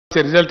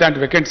Result and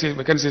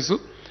vacancies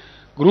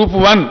group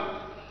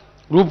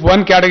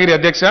 1 category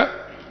అధ్యక్ష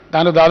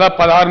దానిలో దాదాపు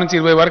 16 నుంచి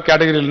 20 వరకు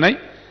కేటగిరీలు ఉన్నాయి.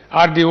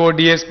 ఆర్డీఓ,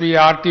 డిఎస్పీ,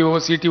 ఆర్టీఓ,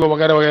 సిటీఓ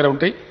వగైరా వగైరా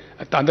ఉంటాయి.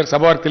 అందరికి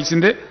సభ వారికి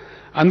తెలిసిందే.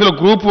 అందులో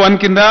గ్రూప్ 1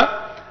 కింద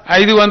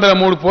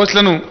 503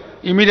 పోస్టులను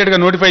ఇమీడియట్గా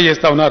నోటిఫై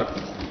చేస్తా ఉన్నారు.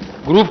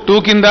 గ్రూప్ 2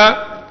 కింద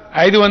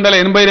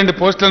 582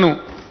 పోస్టులను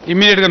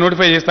ఇమీడియట్గా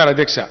నోటిఫై చేస్తారు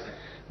అధ్యక్ష.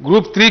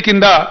 గ్రూప్ 3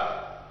 కింద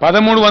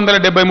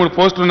 1373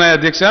 పోస్టులు ఉన్నాయి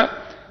అధ్యక్ష.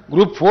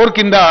 గ్రూప్ 4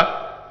 కింద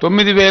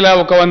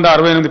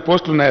 9168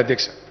 పోస్టులు ఉన్నాయి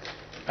అధ్యక్ష.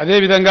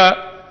 అదేవిధంగా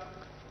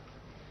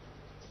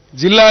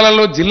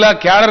జిల్లాలలో జిల్లా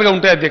క్యాడర్గా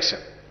ఉంటాయి అధ్యక్ష.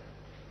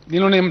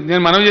 దీనిలో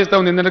నేను మనవి చేస్తా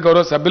ఉంది ఏంటంటే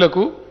గౌరవ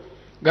సభ్యులకు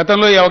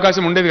గతంలో ఈ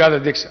అవకాశం ఉండేది కాదు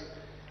అధ్యక్ష.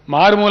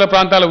 మారుమూల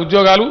ప్రాంతాల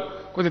ఉద్యోగాలు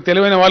కొద్దిగా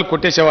తెలివైన వాళ్ళు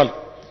కొట్టేసేవాళ్ళు.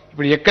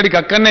 ఇప్పుడు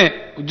ఎక్కడికక్కడనే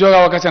ఉద్యోగ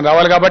అవకాశం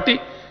రావాలి కాబట్టి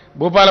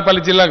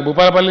భూపాలపల్లి జిల్లాకు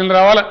భూపాలపల్లిని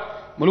రావాలా,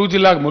 ములుగు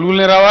జిల్లాకు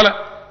ములుగులనే రావాలా,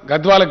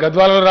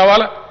 గద్వాలలో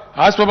రావాలా,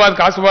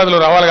 ఆసిఫాబాద్లో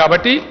రావాలి.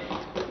 కాబట్టి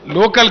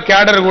లోకల్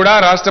క్యాడర్ కూడా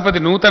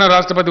నూతన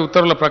రాష్ట్రపతి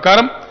ఉత్తర్వుల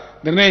ప్రకారం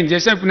నిర్ణయం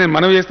చేశాం. ఇప్పుడు నేను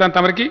మనవి చేస్తాను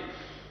తమరికి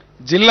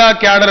జిల్లా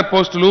క్యాడర్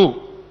పోస్టులు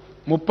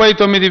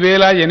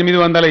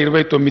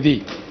 39,829.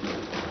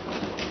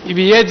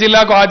 ఇవి ఏ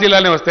జిల్లాకు ఆ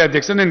జిల్లానే వస్తాయి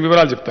అధ్యక్ష. నేను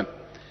వివరాలు చెప్తాను.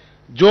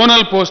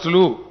 జోనల్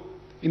పోస్టులు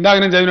ఇందాక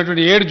నేను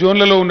చదివినటువంటి 7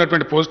 జోన్లలో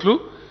ఉన్నటువంటి పోస్టులు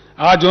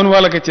ఆ జోన్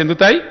వాళ్ళకి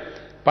చెందుతాయి.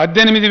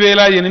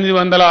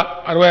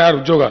 18,866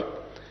 ఉద్యోగాలు.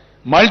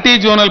 మల్టీ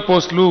జోనల్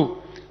పోస్టులు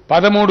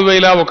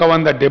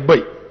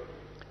 13,170.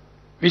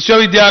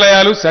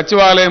 విశ్వవిద్యాలయాలు,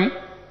 సచివాలయం,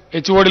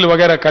 హెచ్ఓడీలు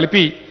వగైరా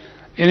కలిపి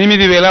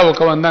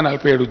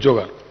 8,147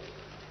 ఉద్యోగాలు.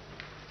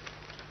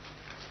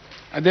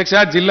 అధ్యక్ష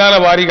జిల్లాల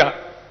వారీగా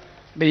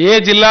అంటే ఏ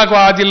జిల్లాకు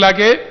ఆ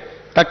జిల్లాకే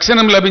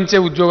తక్షణం లభించే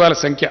ఉద్యోగాల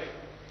సంఖ్య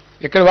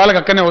ఎక్కడ వాళ్ళకి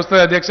అక్కడనే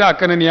వస్తుంది అధ్యక్ష.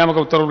 అక్కడనే నియామక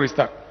ఉత్తర్వులు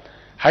ఇస్తారు.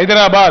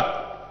 హైదరాబాద్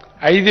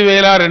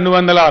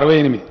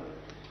 5,268,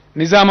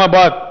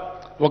 నిజామాబాద్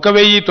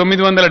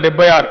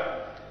 1,976,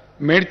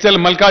 మేడ్చల్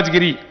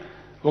మల్కాజ్గిరి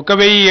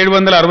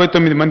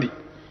 1,769 మంది,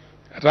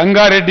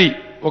 రంగారెడ్డి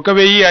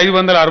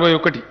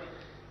 1,561,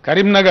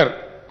 కరీంనగర్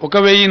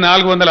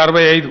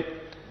 1,465,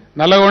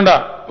 నల్లగొండ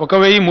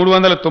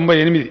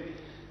 1,398,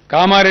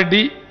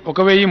 కామారెడ్డి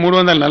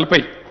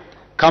 1,340,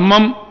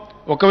 ఖమ్మం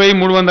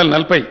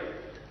 1,340,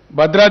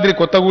 భద్రాద్రి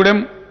కొత్తగూడెం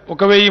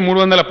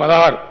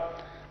 1,316,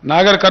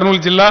 నాగర్ కర్నూలు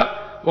జిల్లా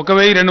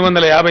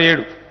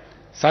 1,257,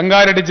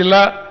 సంగారెడ్డి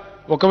జిల్లా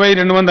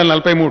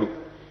 1,243,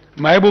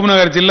 మహబూబ్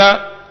నగర్ జిల్లా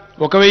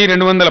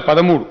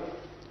 1,213,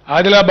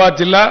 ఆదిలాబాద్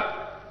జిల్లా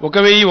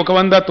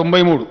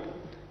 1,193,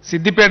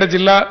 సిద్దిపేట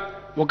జిల్లా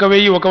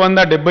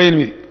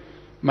 1,178,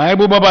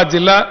 మహబూబాబాద్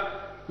జిల్లా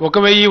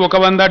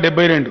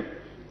 1,172,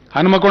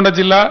 హనుమకొండ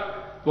జిల్లా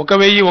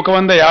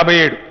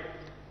 1,157,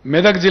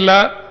 మెదక్ జిల్లా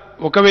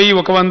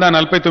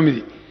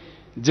 1,149,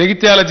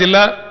 జగిత్యాల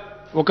జిల్లా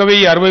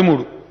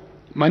 1,063,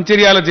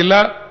 మంచిర్యాల జిల్లా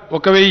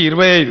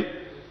 1,025,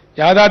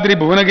 యాదాద్రి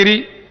భువనగిరి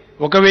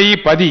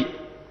 1,010,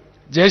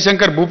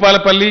 జయశంకర్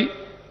భూపాలపల్లి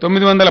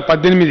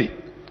 918,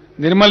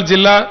 నిర్మల్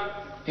జిల్లా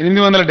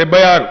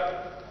 876,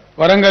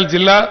 వరంగల్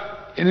జిల్లా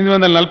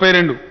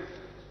 842,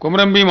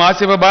 కొమరంభీం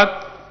ఆసిఫాబాద్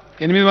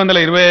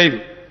 825,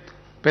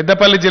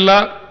 పెద్దపల్లి జిల్లా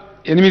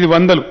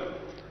 800,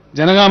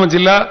 జనగామ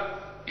జిల్లా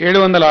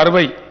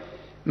 760,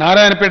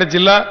 నారాయణపేట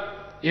జిల్లా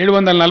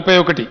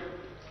 741,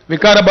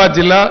 వికారాబాద్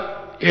జిల్లా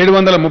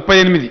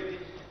 738,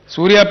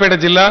 సూర్యాపేట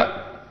జిల్లా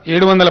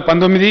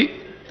 719,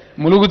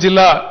 ములుగు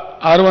జిల్లా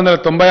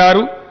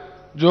 696,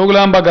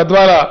 జోగులాంబ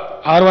గద్వాల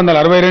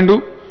 662,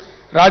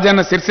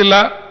 రాజన్న సిరిసిల్ల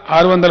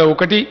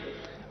 601,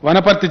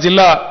 వనపర్తి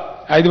జిల్లా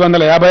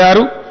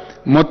 556,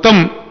 మొత్తం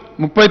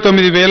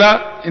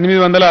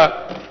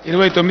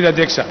 39,829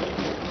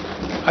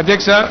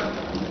 అధ్యక్ష.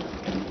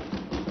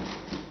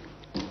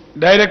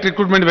 డైరెక్ట్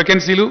రిక్రూట్మెంట్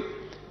వేకెన్సీలు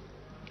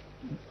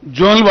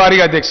జోన్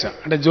వారీగా అధ్యక్ష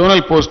అంటే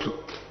జోనల్ పోస్టులు.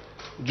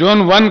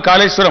 Zone 1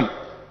 Kaleshwaram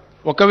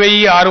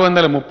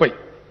 1,630,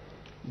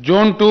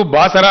 zone 2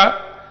 Basara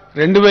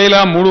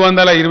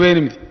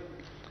 2,328,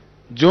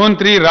 zone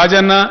 3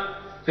 Rajanna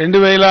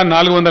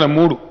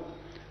 2,403,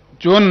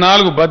 zone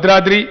 4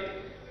 Bhadradri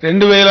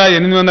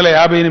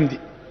 2,858,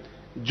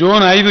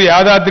 zone 5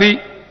 Yadadri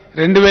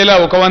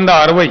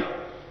 2,160,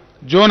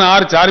 zone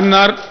 6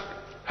 Charminar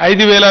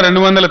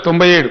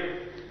 5,297,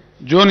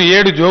 zone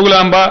 7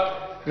 Jogulamba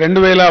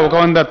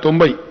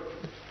 2,190,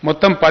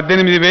 మొత్తం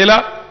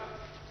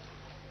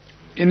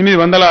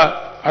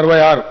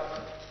 18,866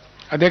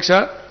 అధ్యక్ష.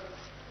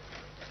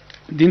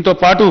 దీంతో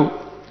పాటు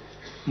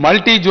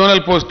మల్టీ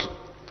జోనల్ పోస్ట్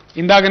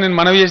ఇందాక నేను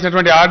మనవి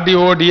చేసినటువంటి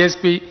ఆర్డీఓ,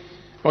 డిఎస్పీ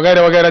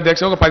వగైరా వగైరా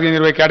అధ్యక్ష ఒక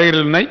 15-20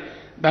 కేటగిరీలు ఉన్నాయి.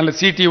 దానిలో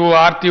సిటీఓ,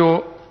 ఆర్టీఓ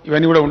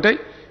ఇవన్నీ కూడా ఉంటాయి.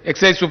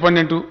 ఎక్సైజ్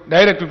సూపరింటెండెంట్,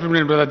 డైరెక్ట్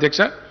రిక్రూట్మెంట్ అధ్యక్ష.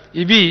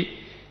 ఇవి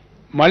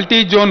multi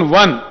zone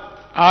 1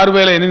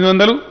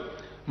 6,800,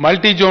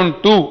 multi zone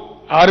 2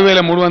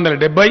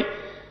 6,370,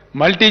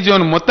 multi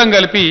zone మొత్తం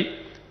కలిపి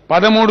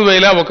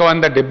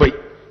 13,170.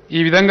 ఈ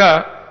విధంగా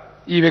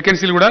ఈ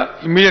వేకెన్సీలు కూడా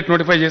ఇమ్మీడియట్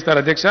నోటిఫై చేస్తారు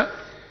అధ్యక్ష.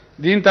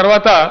 దీని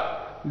తర్వాత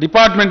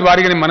డిపార్ట్మెంట్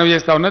వారీగా నేను మనవి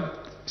చేస్తా ఉన్నా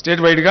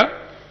స్టేట్ వైడ్గా.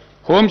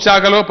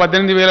 హోంశాఖలో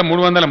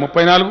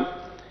 18,334,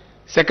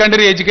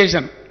 సెకండరీ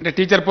ఎడ్యుకేషన్ అంటే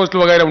టీచర్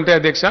పోస్టులు వగైరా ఉంటాయి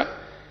అధ్యక్ష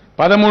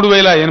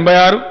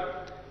 13,086,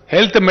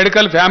 health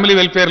medical family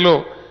వెల్ఫేర్లో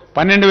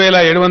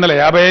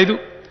 12,755,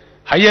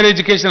 higher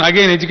education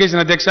again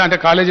education అధ్యక్ష అంటే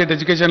కాలేజ్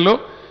ఎడ్యుకేషన్లో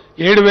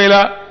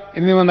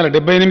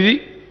 7,878,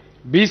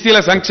 బీసీల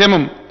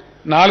సంక్షేమం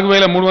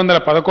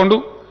 4,311,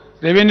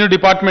 రెవెన్యూ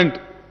డిపార్ట్మెంట్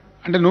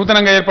అంటే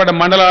నూతనంగా ఏర్పడ్డ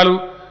మండలాలు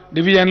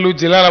డివిజన్లు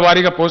జిల్లాల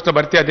వారీగా పోస్టుల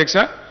భర్తీ అధ్యక్ష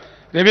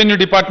revenue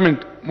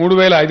department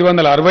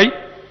 3,560,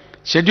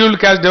 scheduled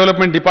caste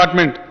development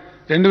department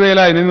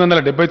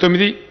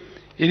 2,879,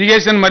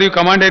 irrigation మరియు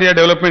command area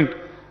development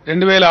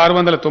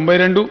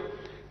 2,692,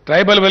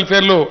 tribal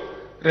వెల్ఫేర్లో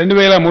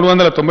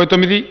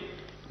 2,399,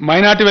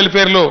 minority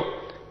వెల్ఫేర్లో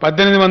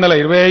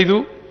 1,825,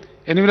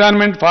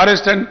 environment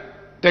forest and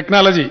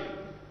technology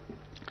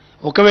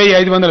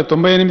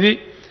 1,598,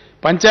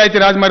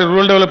 Panchayati Raj మరియు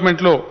రూరల్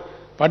డెవలప్మెంట్లో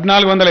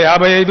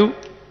 1,455,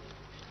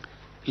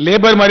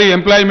 లేబర్ మరియు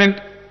ఎంప్లాయ్మెంట్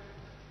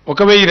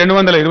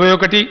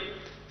 1,221,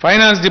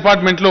 ఫైనాన్స్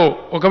డిపార్ట్మెంట్లో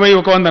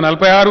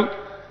 1,146,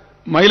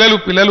 మహిళలు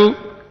పిల్లలు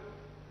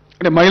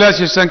అంటే మహిళా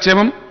శిశు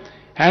సంక్షేమం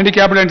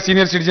హ్యాండిక్యాప్డ్ అండ్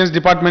సీనియర్ సిటిజన్స్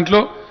డిపార్ట్మెంట్లో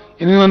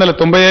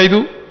 895,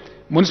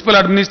 మున్సిపల్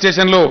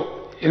అడ్మినిస్ట్రేషన్లో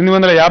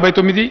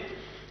 859,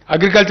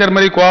 అగ్రికల్చర్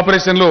మరియు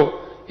కోఆపరేషన్లో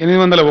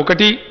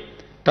 801,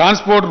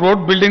 ట్రాన్స్పోర్ట్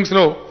రోడ్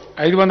బిల్డింగ్స్లో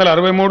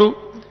 563,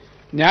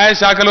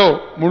 న్యాయశాఖలో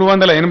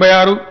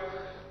 386,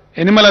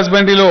 ఎనిమల్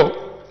హస్బెండరీలో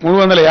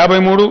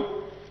 353,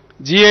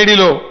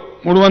 జీఏడీలో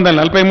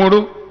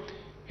 343,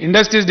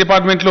 ఇండస్ట్రీస్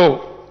డిపార్ట్మెంట్లో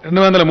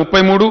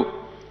 233,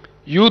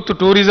 యూత్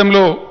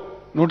టూరిజంలో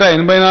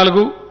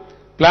 184,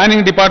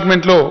 ప్లానింగ్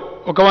డిపార్ట్మెంట్లో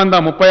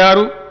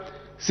 136,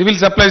 సివిల్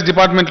సప్లైస్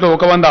డిపార్ట్మెంట్లో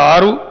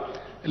 106,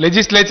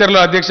 లెజిస్లేచర్లో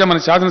అధ్యక్ష మన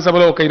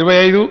శాసనసభలో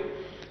 25,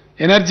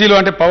 ఎనర్జీలో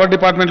అంటే పవర్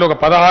డిపార్ట్మెంట్లో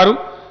 16,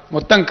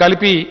 మొత్తం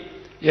కలిపి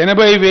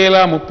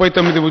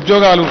 80,039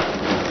 ఉద్యోగాలు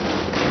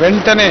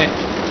వెంటనే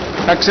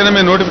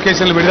తక్షణమే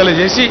నోటిఫికేషన్లు విడుదల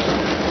చేసి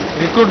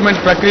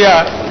రిక్రూట్మెంట్ ప్రక్రియ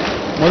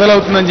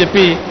మొదలవుతుందని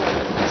చెప్పి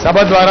సభ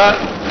ద్వారా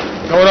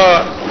గౌరవ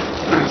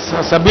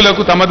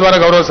సభ్యులకు తమ ద్వారా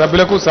గౌరవ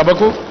సభ్యులకు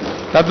సభకు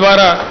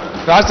తద్వారా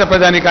రాష్ట్ర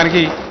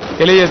ప్రజానీకానికి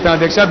తెలియజేస్తున్న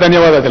అధ్యక్ష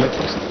ధన్యవాదాలు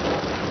తెలియజేస్తాను.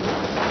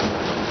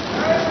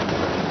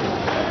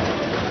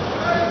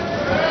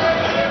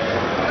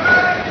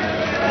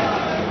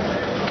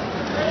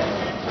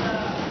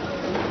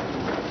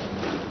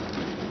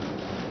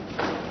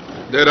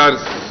 There are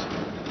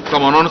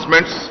some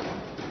announcements.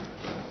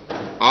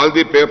 All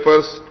the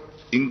papers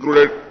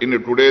included in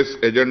today's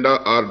agenda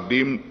are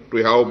deemed to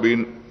have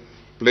been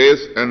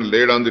placed and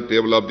laid on the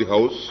table of the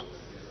House.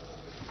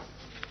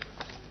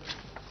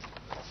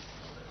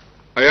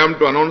 I am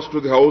to announce to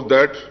the House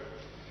that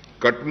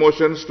cut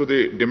motions to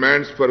the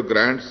demands for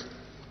grants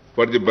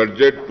for the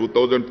budget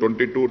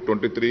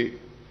 2022-23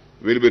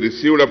 will be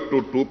received up to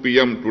 2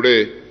 p.m. today,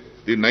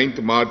 the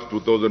 9th March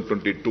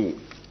 2022.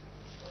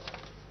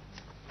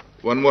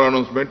 One more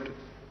announcement.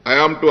 I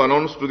am to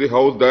announce to the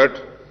House that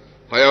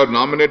I have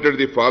nominated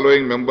the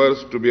following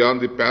members to be on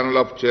the panel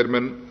of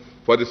chairmen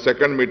for the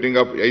second meeting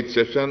of 8th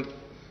session: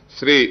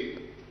 Sri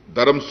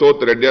Dharamsot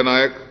Reddy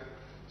Nayak,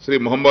 Sri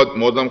Muhammad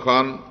Mozam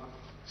Khan,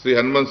 Sri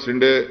Hanuman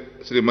Sinde,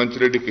 Sri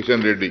Manchireddy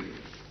Kishan Reddy.